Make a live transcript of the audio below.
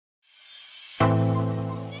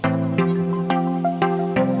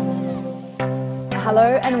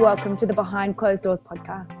Hello and welcome to the Behind Closed Doors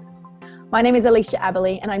podcast. My name is Alicia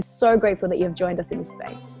Aberley and I'm so grateful that you've joined us in this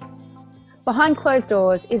space. Behind Closed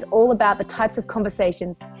Doors is all about the types of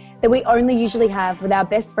conversations that we only usually have with our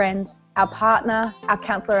best friend, our partner, our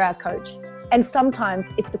counselor, our coach. And sometimes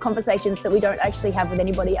it's the conversations that we don't actually have with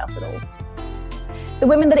anybody else at all. The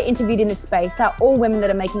women that are interviewed in this space are all women that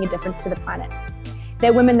are making a difference to the planet.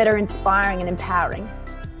 They're women that are inspiring and empowering.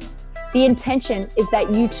 The intention is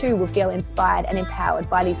that you too will feel inspired and empowered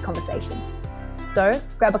by these conversations. So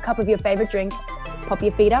grab a cup of your favorite drink, pop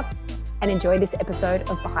your feet up, and enjoy this episode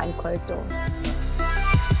of Behind Closed Doors.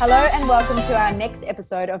 Hello and welcome to our next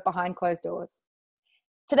episode of Behind Closed Doors.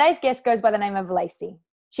 Today's guest goes by the name of Lacey.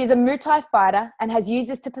 She's a Muay Thai fighter and has used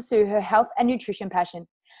this to pursue her health and nutrition passion.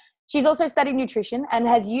 She's also studied nutrition and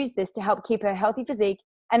has used this to help keep her healthy physique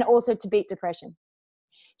and also to beat depression.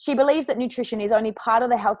 She believes that nutrition is only part of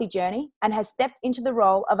the healthy journey and has stepped into the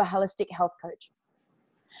role of a holistic health coach.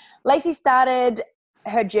 Lacey started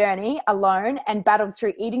her journey alone and battled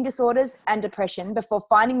through eating disorders and depression before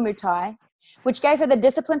finding Muay Thai, which gave her the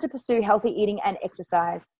discipline to pursue healthy eating and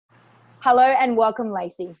exercise. Hello and welcome,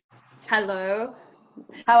 Lacey. Hello.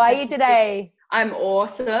 How are you today? I'm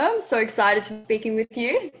awesome. So excited to be speaking with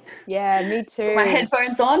you. Yeah, me too. Put my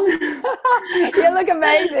headphones on. You look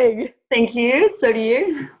amazing. Thank you. So do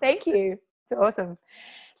you. Thank you. It's awesome.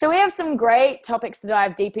 So we have some great topics to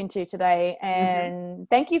dive deep into today. And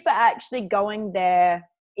thank you for actually going there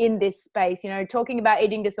in this space. You know, talking about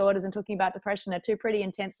eating disorders and talking about depression are two pretty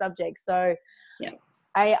intense subjects. So yeah,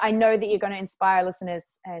 I know that you're going to inspire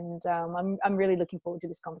listeners, and I'm really looking forward to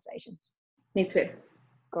this conversation. Me too.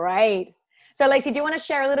 Great. So Lacey, do you want to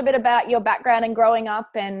share a little bit about your background and growing up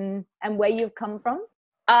and where you've come from?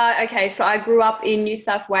 Okay, so I grew up in New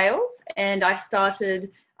South Wales and I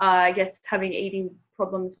started, having eating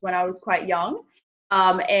problems when I was quite young.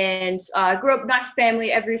 And grew up nice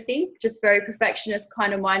family, everything, just very perfectionist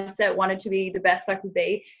kind of mindset, wanted to be the best I could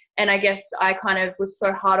be. And I guess I kind of was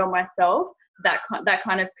so hard on myself that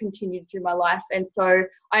kind of continued through my life. And so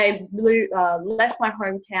I left my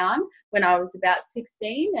hometown when I was about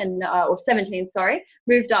 16 or 17,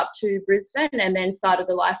 moved up to Brisbane and then started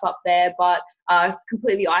the life up there, but I was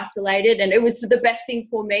completely isolated, and it was the best thing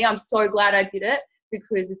for me. I'm so glad I did it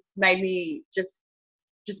because it's made me just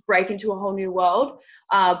break into a whole new world.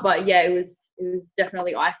 But yeah, it was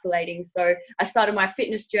definitely isolating. So I started my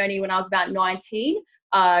fitness journey when I was about 19.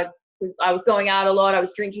 Because I was going out a lot, I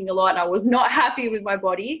was drinking a lot, and I was not happy with my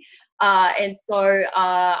body. And so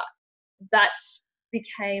that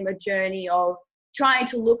became a journey of trying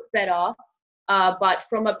to look better, but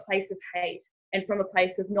from a place of hate and from a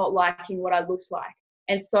place of not liking what I looked like.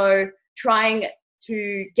 And so trying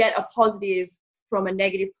to get a positive from a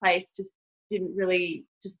negative place just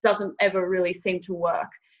doesn't ever really seem to work.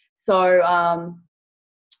 So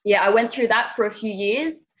I went through that for a few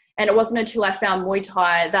years. And it wasn't until I found Muay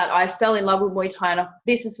Thai that I fell in love with Muay Thai, and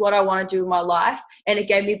this is what I want to do in my life. And it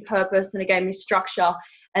gave me purpose and it gave me structure.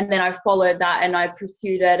 And then I followed that and I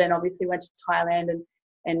pursued it, and obviously went to Thailand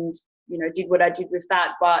and did what I did with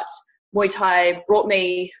that. But Muay Thai brought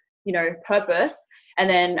me, purpose. And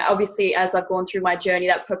then obviously as I've gone through my journey,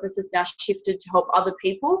 that purpose has now shifted to help other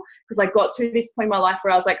people, because I got to this point in my life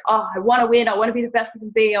where I was like, oh, I want to win. I want to be the best I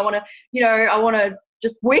can be. I want to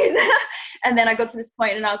just win. And then I got to this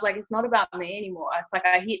point and I was like, it's not about me anymore. It's like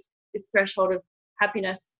I hit this threshold of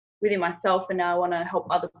happiness within myself, and now I want to help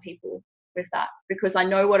other people with that, because I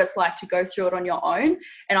know what it's like to go through it on your own,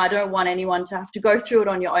 and I don't want anyone to have to go through it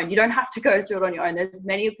on your own. You don't have to go through it on your own. There's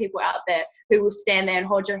many people out there who will stand there and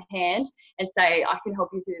hold your hand and say, I can help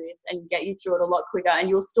you through this, and get you through it a lot quicker, and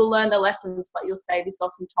you'll still learn the lessons, but you'll save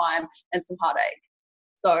yourself some time and some heartache.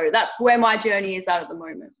 So that's where my journey is at the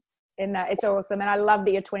moment. And it's awesome. And I love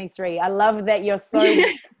that you're 23. I love that you're so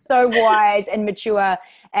wise and mature,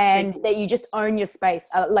 and that you just own your space.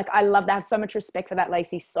 I love that. I have so much respect for that,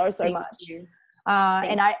 Lacey. So Thank much. You.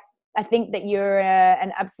 And I think that you're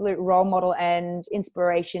an absolute role model and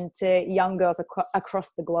inspiration to young girls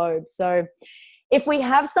across the globe. So if we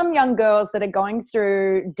have some young girls that are going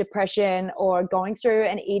through depression or going through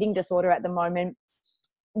an eating disorder at the moment,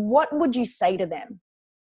 what would you say to them?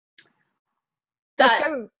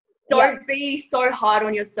 Don't be so hard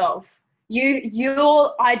on yourself.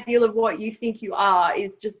 Your ideal of what you think you are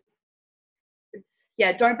is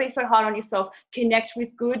don't be so hard on yourself. Connect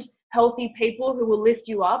with good, healthy people who will lift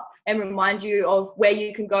you up and remind you of where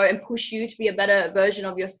you can go and push you to be a better version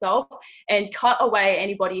of yourself, and cut away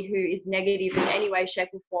anybody who is negative in any way, shape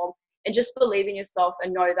or form, and just believe in yourself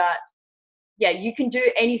and know that yeah, you can do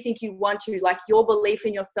anything you want to. Like, your belief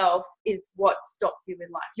in yourself is what stops you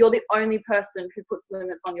in life. You're the only person who puts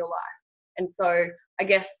limits on your life. And so I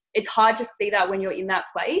guess it's hard to see that when you're in that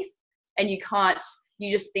place, and you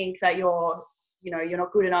just think that you're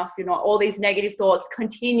not good enough. You're not, all these negative thoughts,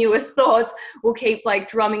 continuous thoughts will keep like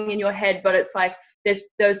drumming in your head. But it's like,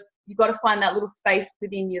 you've got to find that little space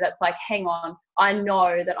within you that's like, hang on, I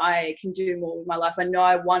know that I can do more with my life. I know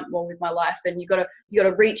I want more with my life. And you got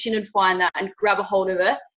to reach in and find that and grab a hold of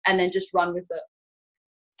it and then just run with it.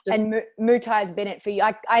 And Muay Thai has been it for you.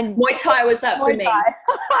 Muay Thai was that for me.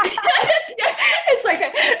 It's like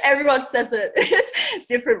everyone says it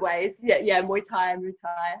different ways. Yeah, Muay Thai,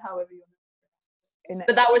 however you want to.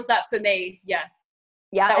 But that was that for me. Yeah,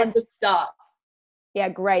 that was the start. Yeah,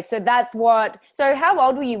 great. So so how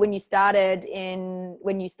old were you when you started anorexia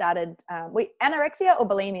or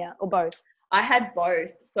bulimia or both? I had both.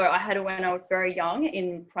 So I had it when I was very young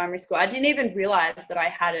in primary school. I didn't even realize that I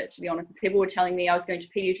had it, to be honest. People were telling me, I was going to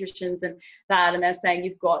pediatricians and they're saying,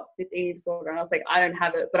 you've got this eating disorder. And I was like, I don't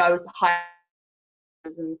have it, but I was high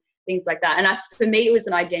and things like that. And for me, it was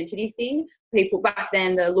an identity thing. People back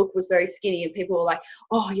then, the look was very skinny and people were like,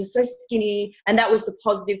 oh, you're so skinny. And that was the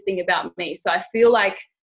positive thing about me. So I feel like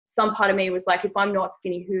some part of me was like, if I'm not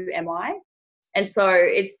skinny, who am I? And so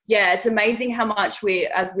it's amazing how much we,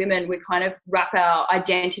 as women, we kind of wrap our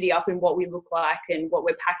identity up in what we look like and what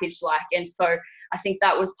we're packaged like. And so I think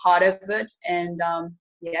that was part of it. And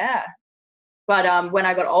but when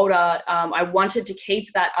I got older, I wanted to keep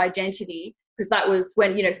that identity, because that was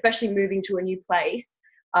when, especially moving to a new place,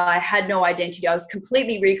 I had no identity. I was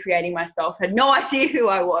completely recreating myself, had no idea who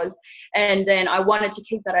I was. And then I wanted to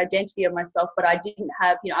keep that identity of myself, but I didn't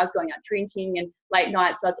have, I was going out drinking and late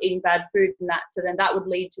nights, so I was eating bad food and that. So then that would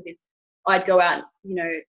lead to this, I'd go out,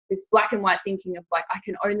 this black and white thinking of like, I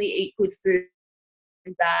can only eat good food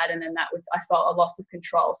and bad. And then I felt a loss of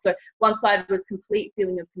control. So one side was complete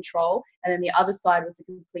feeling of control. And then the other side was a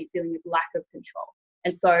complete feeling of lack of control.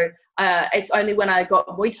 And so it's only when I got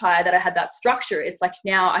Muay Thai that I had that structure. It's like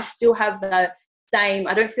now I still have the same,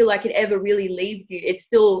 I don't feel like it ever really leaves you. It's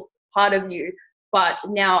still part of you, but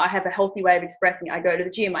now I have a healthy way of expressing it. I go to the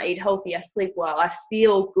gym, I eat healthy, I sleep well, I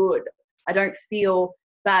feel good. I don't feel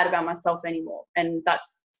bad about myself anymore. And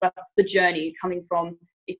that's the journey, coming from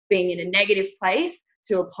it being in a negative place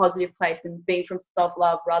to a positive place, and being from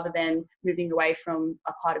self-love rather than moving away from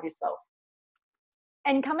a part of yourself.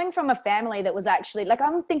 And coming from a family that was actually, like,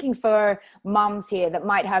 I'm thinking for mums here that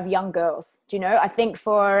might have young girls, I think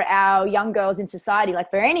for our young girls in society, like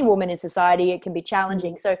for any woman in society, it can be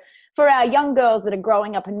challenging. So for our young girls that are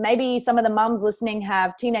growing up, and maybe some of the mums listening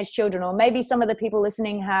have teenage children, or maybe some of the people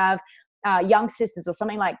listening have young sisters or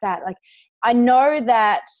something like that. Like, I know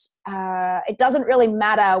that it doesn't really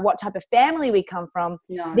matter what type of family we come from.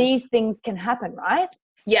 No. These things can happen, right?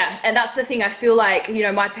 Yeah, and that's the thing. I feel like,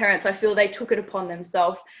 my parents, I feel they took it upon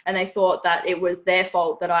themselves and they thought that it was their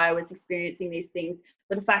fault that I was experiencing these things.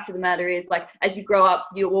 But the fact of the matter is, like, as you grow up,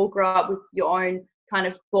 you all grow up with your own kind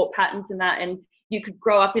of thought patterns and that, and you could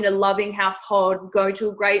grow up in a loving household, go to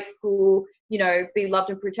a great school, be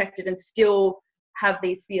loved and protected, and still have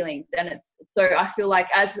these feelings. And so I feel like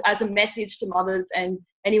as a message to mothers and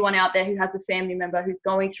anyone out there who has a family member who's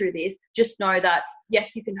going through this, just know that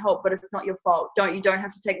yes, you can help, but it's not your fault. You don't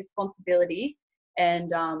have to take responsibility.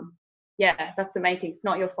 And that's the main thing. It's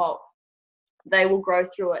not your fault. They will grow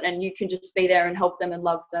through it, and you can just be there and help them and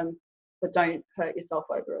love them, but don't hurt yourself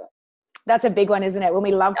over it. That's a big one, isn't it? When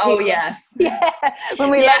we love people. Oh, yes. Yeah.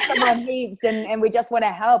 When we love someone heaps and we just want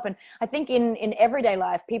to help. And I think in everyday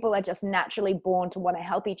life, people are just naturally born to want to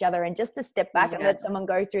help each other, and just to step back and let someone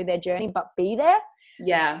go through their journey, but be there.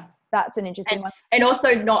 Yeah. That's an interesting one. And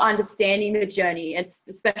also not understanding the journey. It's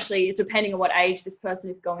especially depending on what age this person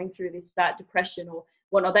is going through that depression or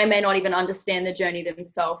whatnot. They may not even understand the journey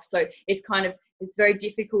themselves. So it's very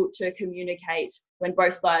difficult to communicate when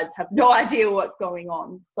both sides have no idea what's going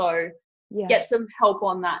on. So get some help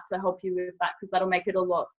on that to help you with that, because that'll make it a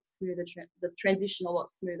lot smoother, the transition a lot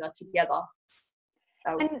smoother together.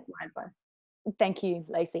 That was my advice. Thank you,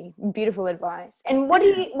 Lacey. Beautiful advice. And what do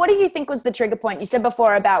you think was the trigger point? You said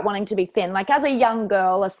before about wanting to be thin. Like, as a young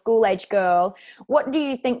girl, a school-age girl, what do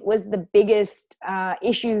you think was the biggest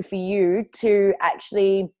issue for you to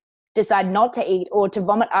actually decide not to eat or to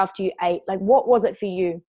vomit after you ate? Like, what was it for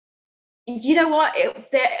you? You know what?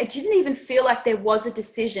 It didn't even feel like there was a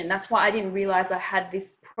decision. That's why I didn't realize I had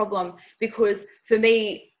this problem, because for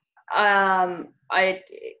me, I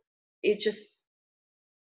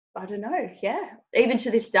don't know. Yeah. Even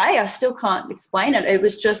to this day, I still can't explain it. It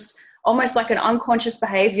was just almost like an unconscious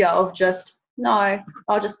behavior of just, No,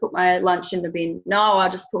 I'll just put my lunch in the bin. No,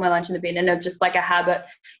 I'll just put my lunch in the bin. And it's just like a habit,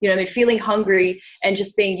 you know, I mean, feeling hungry and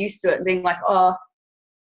just being used to it and being like, oh,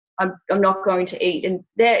 I'm not going to eat. And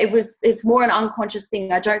it's more an unconscious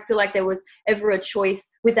thing. I don't feel like there was ever a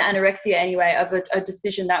choice with the anorexia anyway of a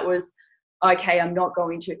decision that was, okay, I'm not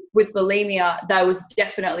going to. With bulimia, that was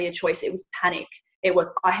definitely a choice. It was panic. It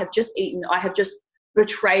was, I have just eaten. I have just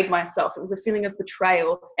betrayed myself. It was a feeling of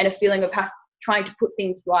betrayal and a feeling of trying to put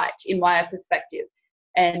things right in my perspective.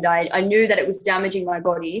 And I knew that it was damaging my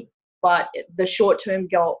body, but the short-term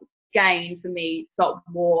gain for me felt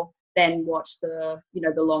more than what the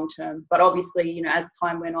long term. But obviously, you know, as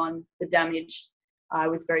time went on, the damage, I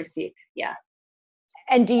was very sick. Yeah.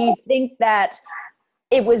 And do you think that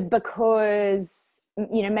it was because,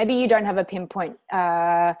 you know, maybe you don't have a pinpoint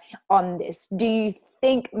on this. Do you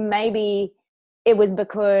think maybe it was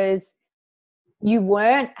because you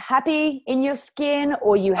weren't happy in your skin,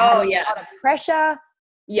 or you had a lot of pressure?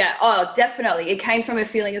 Yeah. Oh, definitely. It came from a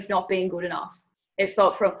feeling of not being good enough. It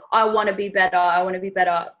felt from, I want to be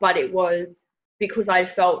better. But it was because I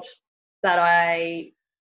felt that I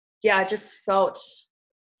just felt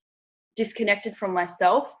disconnected from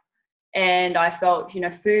myself. And I felt, you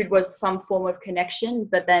know, food was some form of connection,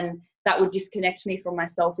 but then that would disconnect me from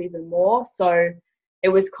myself even more. So it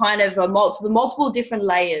was kind of a multiple different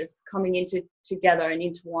layers coming together and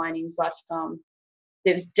intertwining. But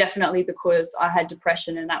it was definitely because I had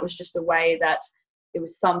depression, and that was just a way that it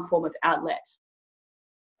was some form of outlet.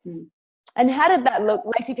 And how did that look?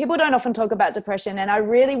 Lacey, people don't often talk about depression, and I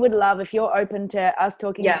really would love if you're open to us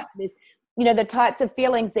talking about this, you know, the types of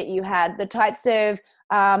feelings that you had, the types of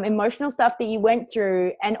emotional stuff that you went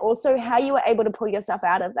through, and also how you were able to pull yourself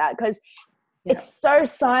out of that, because it's so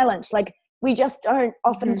silent. Like, we just don't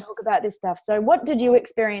often talk about this stuff. So what did you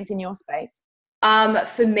experience in your space?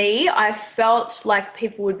 For me, I felt like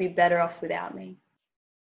people would be better off without me.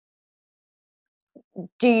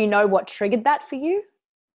 Do you know what triggered that for you?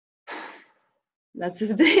 That's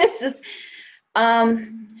just,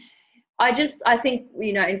 I think,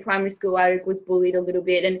 you know, in primary school, I was bullied a little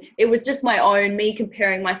bit, and it was just me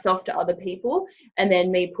comparing myself to other people, and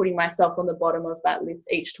then me putting myself on the bottom of that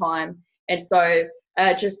list each time. And so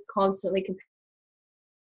just constantly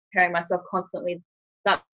comparing myself constantly,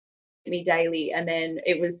 that me daily. And then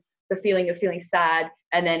it was the feeling of feeling sad,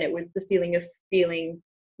 and then it was the feeling of feeling,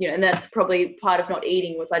 you know, and that's probably part of not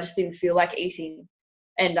eating, was I just didn't feel like eating.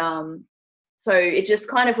 And so it just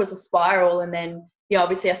kind of was a spiral. And then, you know,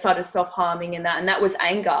 obviously I started self-harming and that was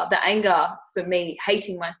anger. The anger for me,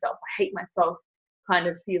 hating myself, I hate myself kind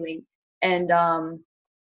of feeling. And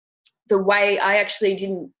the way I actually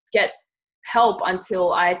didn't get help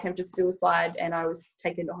until I attempted suicide, and I was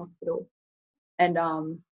taken to hospital. And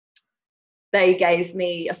they gave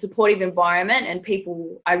me a supportive environment, and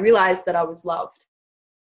I realized that I was loved.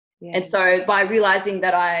 Yeah. And so by realizing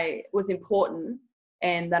that I was important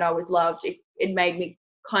and that I was loved, it made me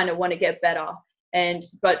kind of want to get better.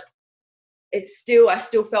 But I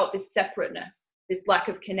still felt this separateness, this lack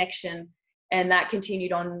of connection, and that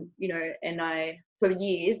continued on, you know, for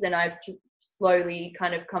years, and I've just slowly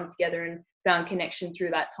kind of come together and found connection through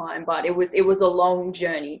that time. But it was a long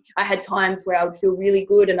journey. I had times where I would feel really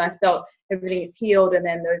good and I felt everything is healed, and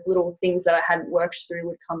then those little things that I hadn't worked through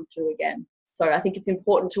would come through again. So I think it's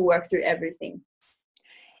important to work through everything,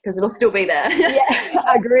 because it'll still be there.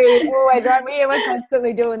 Yeah, agreed. Always, right? We're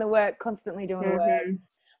constantly doing the work, the work.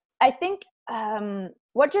 I think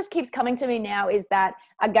what just keeps coming to me now is that,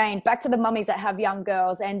 again, back to the mummies that have young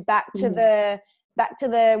girls, and back to the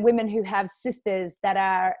women who have sisters that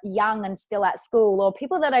are young and still at school, or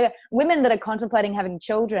women that are contemplating having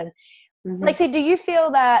children. Lacey, do you feel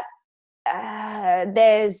that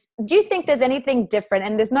do you think there's anything different,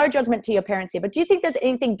 and there's no judgment to your parents here, but do you think there's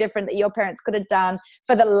anything different that your parents could have done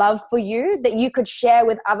for the love for you that you could share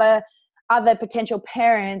with other potential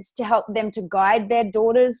parents to help them to guide their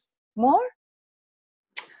daughters more?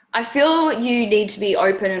 I feel you need to be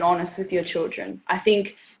open and honest with your children. I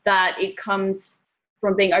think that it comes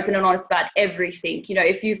from being open and honest about everything. You know,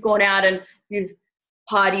 if you've gone out and you've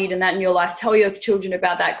partied and that in your life, tell your children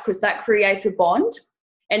about that, because that creates a bond.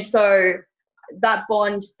 And so that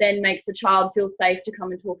bond then makes the child feel safe to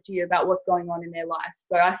come and talk to you about what's going on in their life.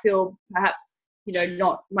 So I feel perhaps, you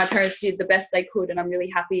know, my parents did the best they could, and I'm really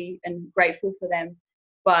happy and grateful for them.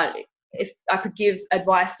 But if I could give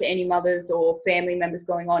advice to any mothers or family members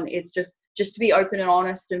going on, it's just to be open and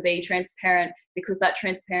honest and be transparent, because that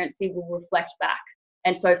transparency will reflect back.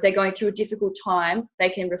 And so if they're going through a difficult time, they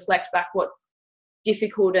can reflect back what's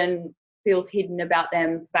difficult and feels hidden about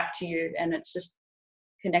them back to you. And it's just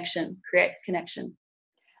connection, creates connection.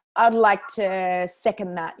 I'd like to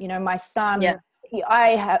second that. You know, my son, Yeah.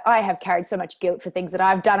 I have carried so much guilt for things that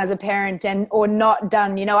I've done as a parent and or not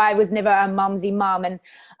done. You know, I was never a mumsy mum, and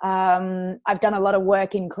I've done a lot of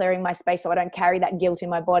work in clearing my space so I don't carry that guilt in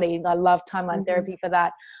my body. I love timeline therapy for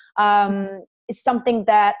that. It's something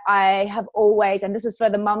that I have always, and this is for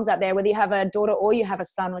the mums out there, whether you have a daughter or you have a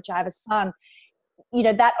son, which I have a son, you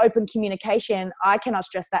know, that open communication, I cannot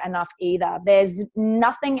stress that enough either. There's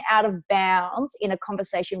nothing out of bounds in a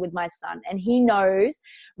conversation with my son, and he knows,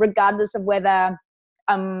 regardless of whether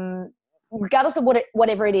regardless of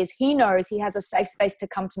whatever it is, he knows he has a safe space to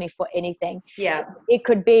come to me for anything. Yeah. It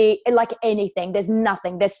could be like anything. There's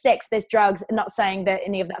nothing. There's sex, there's drugs. I'm not saying that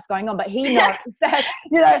any of that's going on, but he knows that,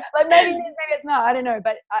 you know, like maybe it's not, I don't know,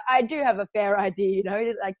 but I do have a fair idea, you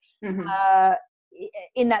know, like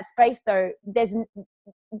in that space though, there's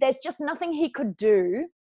just nothing he could do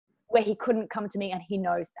where he couldn't come to me, and he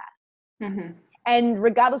knows that. And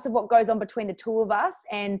regardless of what goes on between the two of us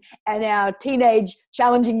and our teenage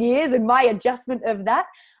challenging years and my adjustment of that,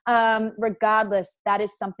 regardless, that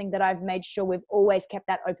is something that I've made sure we've always kept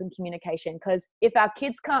that open communication. Because if our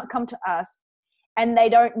kids can't come to us and they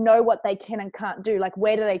don't know what they can and can't do, like,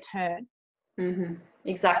 where do they turn?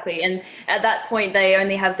 Exactly. And at that point, they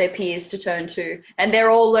only have their peers to turn to, and they're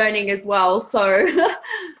all learning as well. So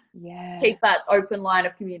keep that open line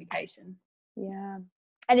of communication. Yeah.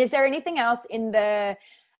 And is there anything else in the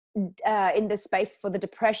space for the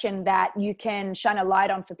depression that you can shine a light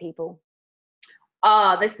on for people?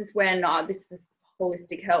 This is when this is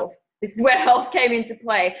holistic health. This is where health came into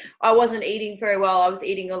play. I wasn't eating very well. I was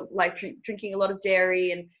eating drinking a lot of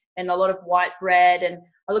dairy and a lot of white bread. And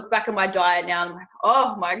I look back at my diet now and I'm like,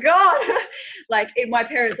 oh my God. My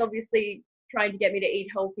parents obviously trying to get me to eat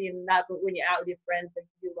healthy and that, but when you're out with your friends, they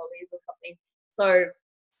give you lollies or something. So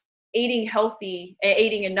eating healthy,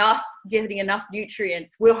 eating enough, getting enough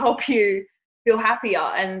nutrients will help you feel happier.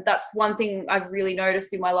 And that's one thing I've really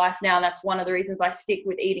noticed in my life now. And that's one of the reasons I stick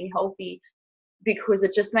with eating healthy, because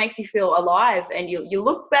it just makes you feel alive, and you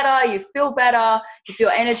look better, you feel better, you feel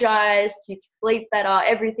energized, you sleep better.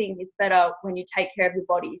 Everything is better when you take care of your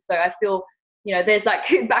body. So I feel, you know, there's that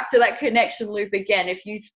back to that connection loop again. If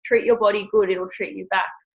you treat your body good, it'll treat you back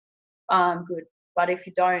good. But if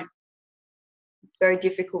you don't, it's very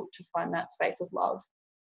difficult to find that space of love.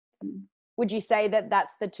 Would you say that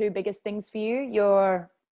that's the two biggest things for you?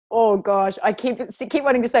 Oh gosh, I keep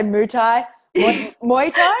wanting to say Muay Thai.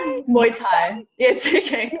 Muay Thai? Muay Thai. Yeah, it's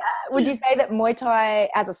okay. Would you say that Muay Thai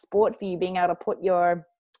as a sport for you, being able to put your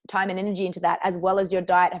time and energy into that, as well as your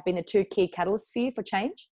diet, have been the two key catalysts for you for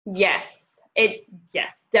change? Yes,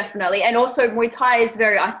 definitely. And also Muay Thai is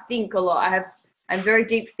I think a lot. I'm a very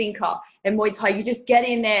deep thinker, and Muay Thai, you just get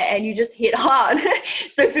in there and you just hit hard.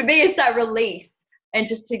 So for me, it's that release and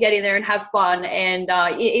just to get in there and have fun. And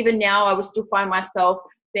even now, I will still find myself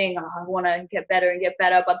being, I want to get better and get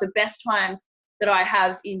better. But the best times that I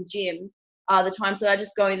have in gym are the times that I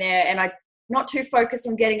just go in there and I'm not too focused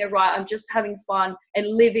on getting it right. I'm just having fun and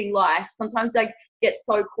living life. Sometimes I get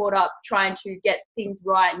so caught up trying to get things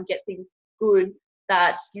right and get things good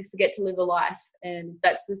that you forget to live a life. And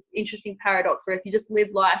that's this interesting paradox where if you just live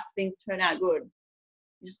life, things turn out good.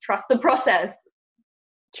 You just trust the process.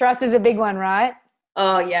 Trust is a big one, right?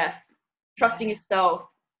 Oh, yes. Trusting yourself.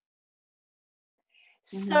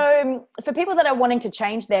 So for people that are wanting to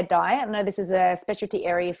change their diet, I know this is a specialty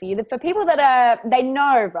area for you. For people that they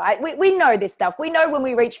know, right? We know this stuff. We know when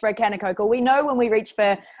we reach for a can of Coke, or we know when we reach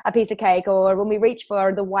for a piece of cake, or when we reach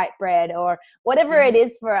for the white bread, or whatever it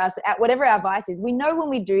is for us, whatever our vice is. We know when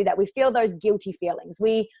we do that, we feel those guilty feelings.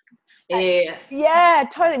 Yes. Yeah,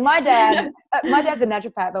 totally. My dad's a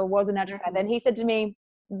naturopath, or was a naturopath, and he said to me,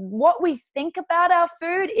 what we think about our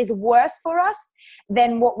food is worse for us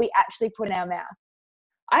than what we actually put in our mouth.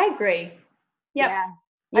 I agree. Yep. Yeah.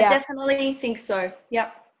 I definitely think so.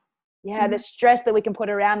 Yep. Yeah, the stress that we can put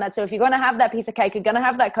around that. So if you're going to have that piece of cake, you're going to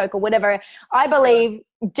have that Coke or whatever, I believe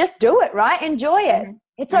just do it, right? Enjoy it.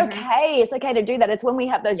 It's okay. It's okay to do that. It's when we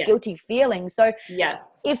have those guilty feelings. So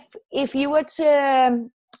if you were to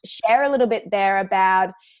share a little bit there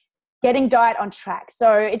about getting diet on track.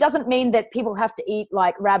 So it doesn't mean that people have to eat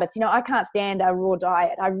like rabbits. You know, I can't stand a raw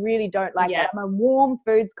diet. I really don't like it. I'm a warm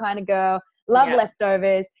foods kind of girl. Love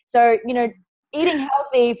leftovers. So, you know, eating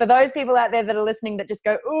healthy, for those people out there that are listening that just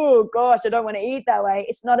go, oh gosh, I don't want to eat that way.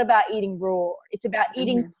 It's not about eating raw. It's about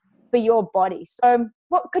eating for your body. So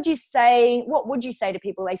what would you say to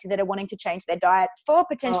people, Lacey, that are wanting to change their diet for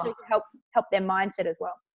potentially to help their mindset as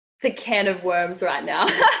well? The can of worms right now.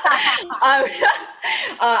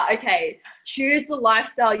 Okay. Choose the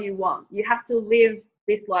lifestyle you want. You have to live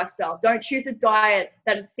this lifestyle. Don't choose a diet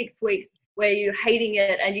that is 6 weeks where you're hating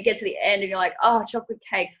it and you get to the end and you're like, oh, chocolate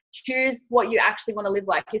cake. Choose what you actually want to live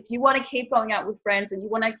like. If you want to keep going out with friends and you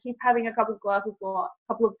want to keep having a couple of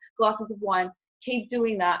glasses of wine, keep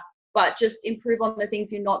doing that, but just improve on the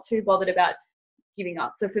things you're not too bothered about giving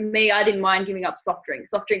up. So for me, I didn't mind giving up soft drink.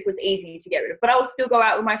 Soft drink was easy to get rid of, but I would still go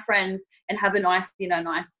out with my friends and have a nice,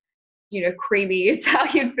 creamy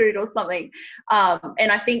Italian food or something.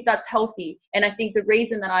 And I think that's healthy. And I think the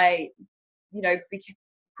reason that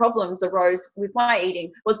problems arose with my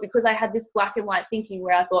eating was because I had this black and white thinking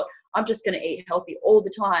where I thought, I'm just going to eat healthy all the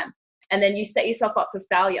time. And then you set yourself up for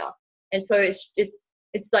failure. And so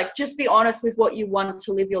it's like, just be honest with what you want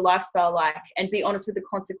to live your lifestyle like, and be honest with the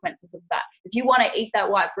consequences of that. If you want to eat that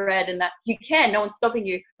white bread, and that you can, no one's stopping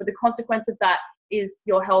you, but the consequence of that is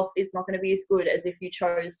your health is not going to be as good as if you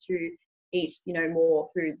chose to eat, more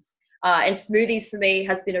foods. And smoothies for me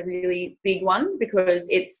has been a really big one, because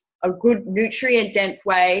it's a good nutrient dense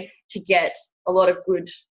way to get a lot of good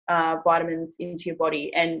vitamins into your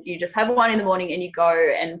body. And you just have one in the morning and you go,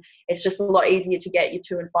 and it's just a lot easier to get your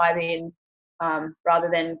 2 and 5 in, rather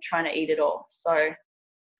than trying to eat it all. So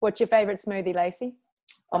what's your favorite smoothie, Lacey?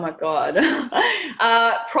 Oh my God.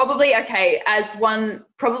 Probably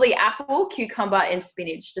apple, cucumber and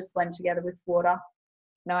spinach, just blend together with water.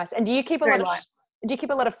 Nice. And do you keep a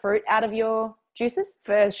lot of fruit out of your juices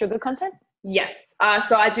for sugar content? Yes.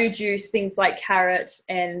 So I do juice things like carrot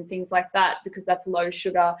and things like that, because that's low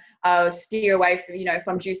sugar. Steer away from, if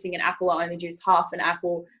I'm juicing an apple, I only juice half an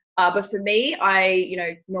apple. But for me, I,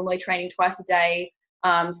 normally training twice a day.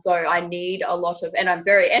 So I need a lot of, and I'm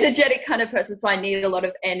very energetic kind of person, so I need a lot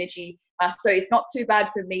of energy. So it's not too bad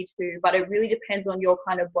for me too, but it really depends on your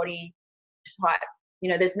kind of body type.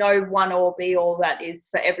 There's no one or be all that is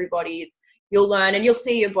for everybody. You'll learn and you'll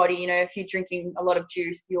see your body, if you're drinking a lot of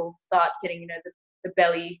juice, you'll start getting, the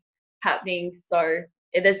belly happening. So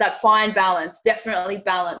there's that fine balance. Definitely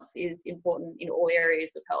balance is important in all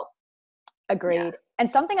areas of health. Agreed. Yeah. And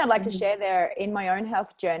something I'd like to share there in my own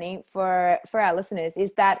health journey for our listeners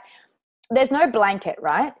is that there's no blanket,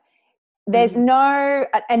 right? There's no,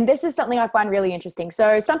 and this is something I find really interesting.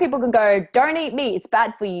 So some people can go, don't eat meat, it's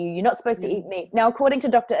bad for you, you're not supposed to eat meat. Now, according to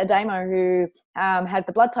Dr. Adamo, who has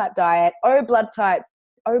the blood type diet, O blood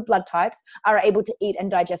types are able to eat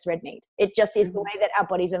and digest red meat. It just is the way that our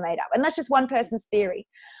bodies are made up. And that's just one person's theory.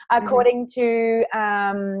 According to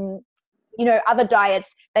other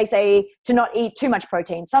diets, they say to not eat too much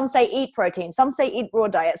protein. Some say eat protein. Some say eat raw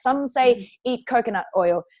diet. Some say eat coconut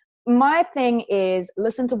oil. My thing is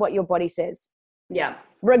listen to what your body says. Yeah.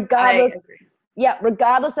 Regardless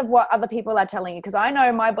of what other people are telling you. Because I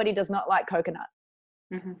know my body does not like coconut.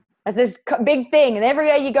 That's this big thing. And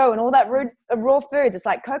everywhere you go and all that raw foods, it's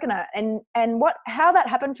like coconut. And how that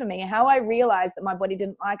happened for me, how I realized that my body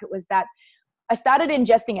didn't like it, was that I started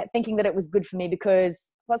ingesting it thinking that it was good for me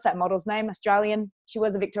because, what's that model's name? Australian. She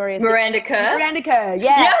was a Victoria's Miranda Kerr.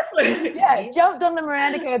 Yeah. Yes. Yeah. Jumped on the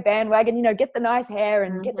Miranda Kerr bandwagon, get the nice hair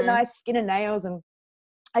and get the nice skin and nails. And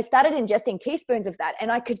I started ingesting teaspoons of that, and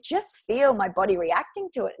I could just feel my body reacting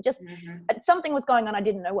to it. Just something was going on. I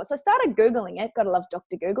didn't know what. So I started Googling it. Gotta love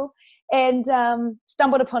Dr. Google. And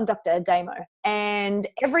stumbled upon Dr. Adamo. And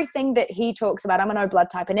everything that he talks about, I'm an O blood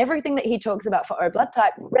type, and everything that he talks about for O blood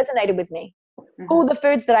type resonated with me. All the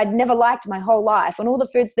foods that I'd never liked my whole life, and all the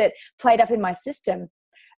foods that played up in my system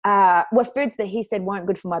were foods that he said weren't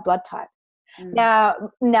good for my blood type. Now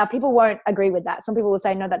people won't agree with that. Some people will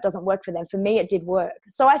say, no, that doesn't work for them. For me, it did work.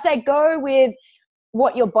 So I say, go with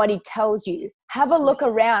what your body tells you. Have a look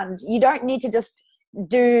around. You don't need to just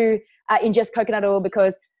do ingest coconut oil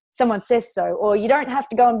because someone says so, or you don't have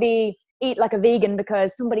to go and eat like a vegan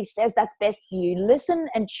because somebody says that's best for you. Listen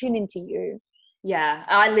and tune into you. Yeah,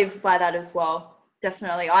 I live by that as well.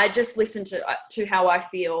 Definitely. I just listen to how I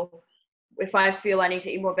feel. If I feel I need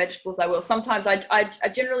to eat more vegetables, I will. Sometimes I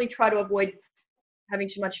generally try to avoid having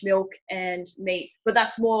too much milk and meat, but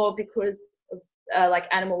that's more because of like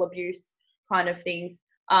animal abuse kind of things.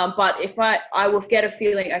 But if I will get a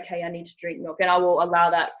feeling, okay, I need to drink milk, and I will allow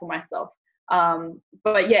that for myself.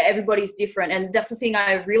 But yeah, everybody's different. And that's the thing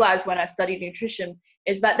I realized when I studied nutrition,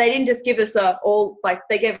 is that they didn't just give us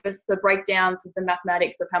they gave us the breakdowns of the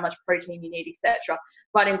mathematics of how much protein you need, etc.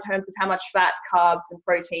 But in terms of how much fat, carbs and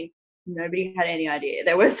protein, nobody had any idea.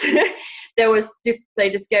 They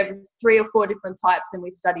just gave us 3 or 4 different types, and we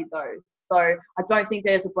studied those. So I don't think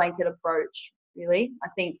there's a blanket approach, really. I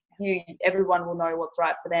think everyone will know what's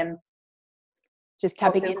right for them. Just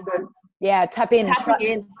tapping in. Good. Yeah, tap in.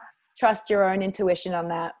 Trust your own intuition on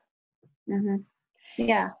that.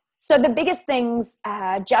 Yeah. So the biggest things,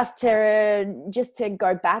 just to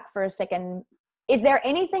go back for a second, is there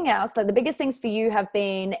anything else? Like the biggest things for you have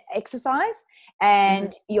been exercise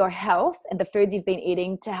and your health and the foods you've been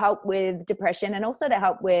eating to help with depression and also to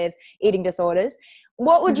help with eating disorders.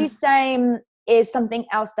 What would you say is something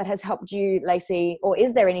else that has helped you, Lacey, or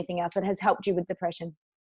is there anything else that has helped you with depression?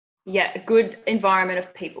 Yeah, a good environment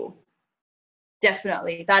of people.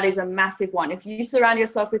 Definitely. That is a massive one. If you surround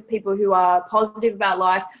yourself with people who are positive about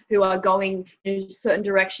life, who are going in a certain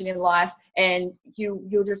direction in life, and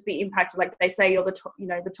you'll just be impacted. Like they say, you're the top,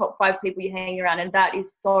 the top 5 people you hang around. And that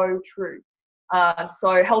is so true.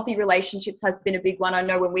 So healthy relationships has been a big one. I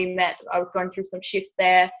know when we met, I was going through some shifts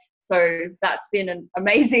there. So that's been an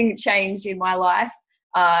amazing change in my life.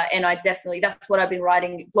 And that's what I've been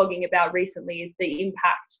blogging about recently, is the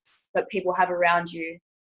impact that people have around you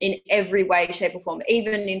in every way, shape or form,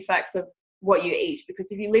 even in facts of what you eat.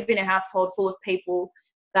 Because if you live in a household full of people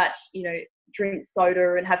that, drink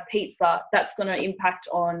soda and have pizza, that's going to impact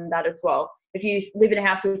on that as well. If you live in a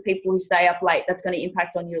house with people who stay up late, that's going to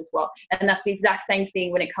impact on you as well. And that's the exact same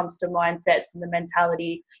thing when it comes to mindsets and the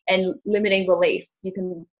mentality and limiting beliefs. You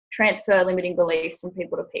can transfer limiting beliefs from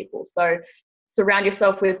people to people. So surround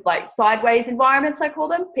yourself with like sideways environments, I call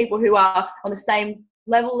them, people who are on the same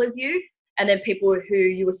level as you, and then people who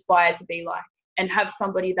you aspire to be like, and have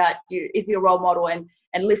somebody that is your role model, and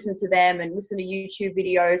listen to them and listen to YouTube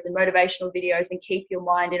videos and motivational videos, and keep your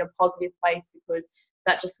mind in a positive place, because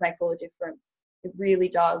that just makes all the difference. It really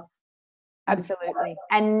does. Absolutely.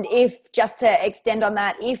 And if, just to extend on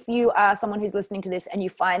that, if you are someone who's listening to this and you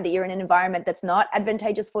find that you're in an environment that's not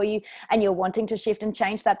advantageous for you and you're wanting to shift and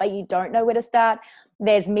change that, but you don't know where to start,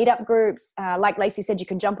 there's meetup groups. Like Lacey said, you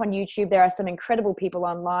can jump on YouTube. There are some incredible people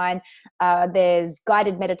online. There's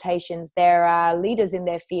guided meditations. There are leaders in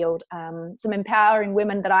their field. Some empowering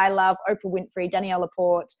women that I love: Oprah Winfrey, Danielle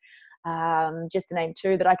Laporte, just to name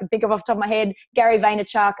 2 that I can think of off the top of my head. Gary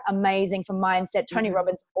Vaynerchuk, amazing for mindset. Tony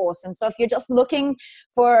Robbins, awesome. So if you're just looking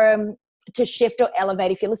for to shift or elevate,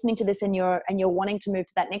 if you're listening to this and you're wanting to move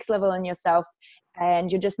to that next level in yourself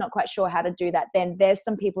and you're just not quite sure how to do that, then there's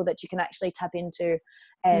some people that you can actually tap into.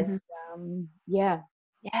 And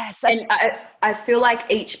I feel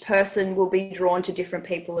like each person will be drawn to different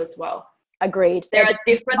people as well. Agreed. There are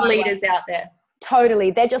different leaders out there.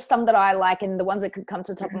 Totally. They're just some that I like, and the ones that could come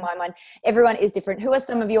to the top of my mind. Everyone is different. Who are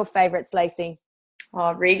some of your favorites, Lacey?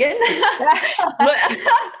 Oh, Regan.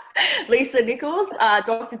 Lisa Nichols,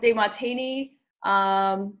 Dr. Demartini.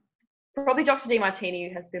 Probably Dr.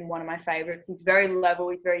 Demartini has been one of my favorites. He's very level.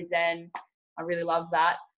 He's very zen. I really love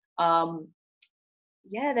that.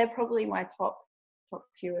 They're probably my top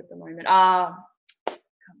few at the moment. Can't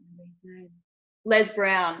remember his name. Les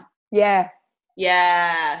Brown. Yeah,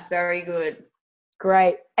 very good.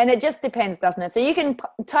 Great. And it just depends, doesn't it? So you can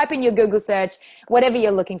type in your Google search, whatever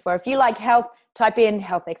you're looking for. If you like health, type in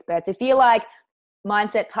health experts. If you like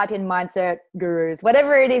mindset, type in mindset gurus.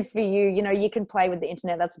 Whatever it is for you, you can play with the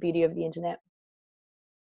internet. That's the beauty of the internet.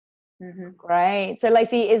 Great. So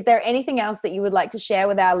Lacey, is there anything else that you would like to share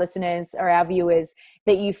with our listeners or our viewers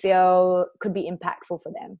that you feel could be impactful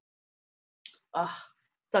for them? Oh,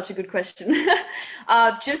 such a good question.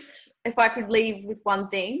 Just if I could leave with one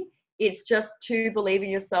thing, it's just to believe in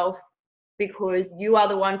yourself, because you are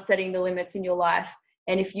the one setting the limits in your life.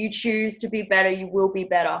 And if you choose to be better, you will be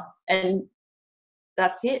better. And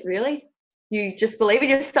that's it, really. You just believe in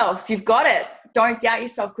yourself. You've got it. Don't doubt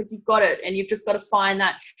yourself, because you've got it. And you've just got to find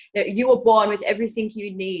that you were born with everything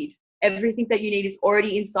you need. Everything that you need is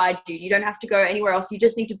already inside you. You don't have to go anywhere else. You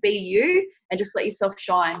just need to be you and just let yourself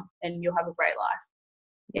shine, and you'll have a great life.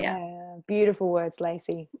 Yeah. Beautiful words,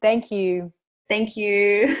 Lacey. Thank you. Thank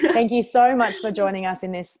you. Thank you so much for joining us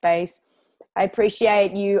in this space. I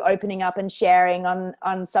appreciate you opening up and sharing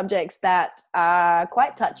on subjects that are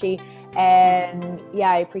quite touchy. And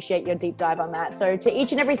I appreciate your deep dive on that. So to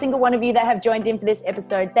each and every single one of you that have joined in for this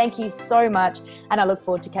episode, thank you so much. And I look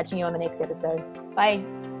forward to catching you on the next episode. Bye.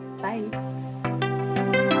 Bye.